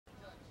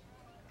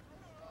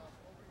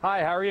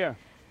Hi, how are you?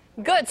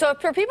 Good. So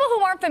for people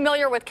who aren't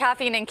familiar with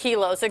Caffeine and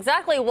Kilos,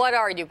 exactly what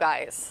are you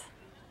guys?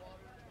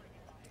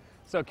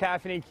 So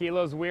Caffeine and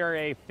Kilos, we are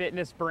a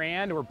fitness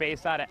brand. We're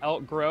based out of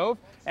Elk Grove,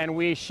 and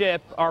we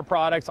ship our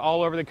products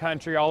all over the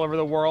country, all over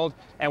the world,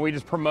 and we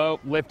just promote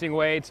lifting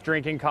weights,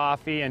 drinking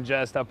coffee, and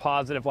just a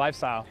positive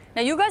lifestyle.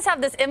 Now, you guys have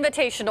this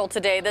invitational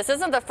today. This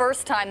isn't the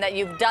first time that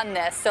you've done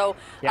this. So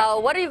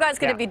what are you guys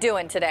going to be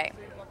doing today?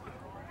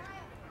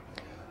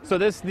 So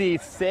this is the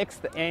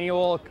 6th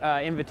annual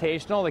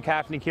Invitational, the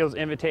Caffeine and Kilos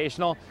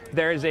Invitational.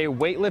 There is a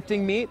weightlifting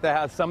meet that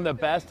has some of the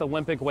best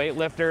Olympic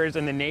weightlifters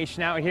in the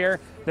nation out here.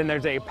 Then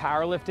there's a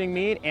powerlifting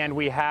meet, and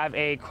we have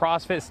a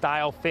CrossFit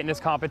style fitness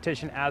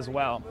competition as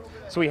well.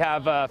 So we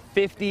have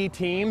 50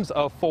 teams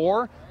of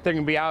 4. They're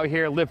going to be out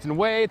here lifting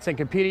weights and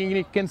competing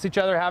against each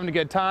other, having a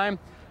good time,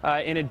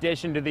 in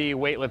addition to the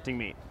weightlifting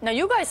meet. Now,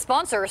 you guys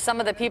sponsor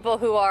some of the people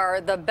who are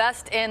the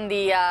best in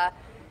the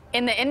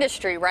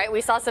industry, right?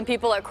 We saw some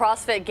people at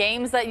CrossFit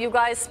Games that you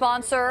guys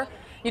sponsor.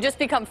 You just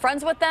become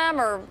friends with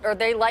them, or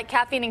they like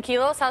Caffeine and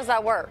Kilos? How's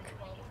that work?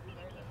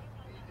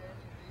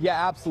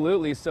 Yeah,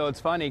 absolutely. So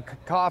it's funny,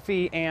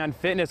 coffee and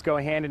fitness go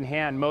hand in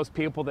hand. Most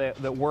people that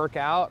work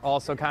out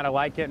also kind of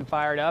like getting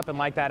fired up and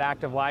like that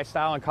active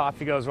lifestyle, and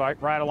coffee goes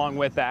right along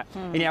with that.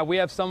 And yeah, we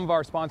have some of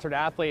our sponsored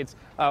athletes.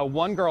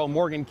 One girl,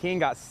 Morgan King,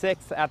 got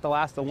 6th at the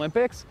last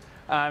Olympics,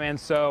 and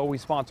so we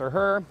sponsor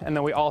her. And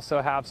then we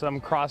also have some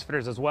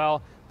CrossFitters as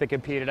well that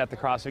competed at the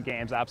CrossFit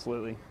Games,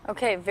 absolutely.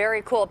 Okay,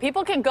 very cool.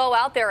 People can go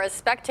out there as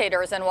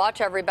spectators and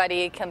watch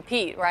everybody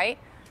compete, right?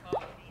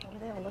 What are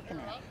they all looking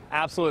at?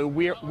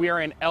 Absolutely. We are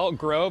in Elk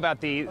Grove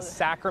at the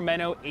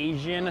Sacramento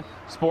Asian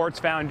Sports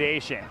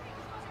Foundation.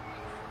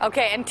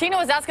 Okay, and Tina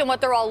was asking what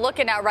they're all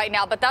looking at right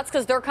now, but that's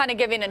because they're kind of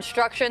giving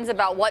instructions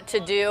about what to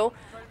do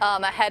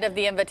ahead of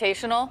the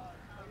Invitational.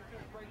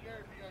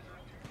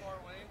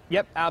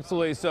 Yep,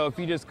 absolutely. So if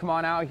you just come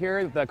on out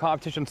here, the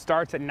competition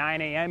starts at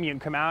 9 a.m. You can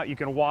come out, you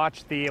can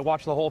watch the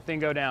whole thing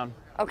go down.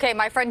 Okay,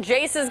 my friend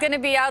Jace is going to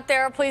be out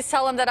there. Please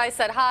tell him that I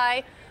said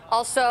hi.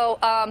 Also,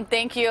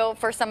 thank you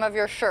for some of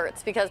your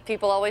shirts, because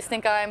people always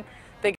think I'm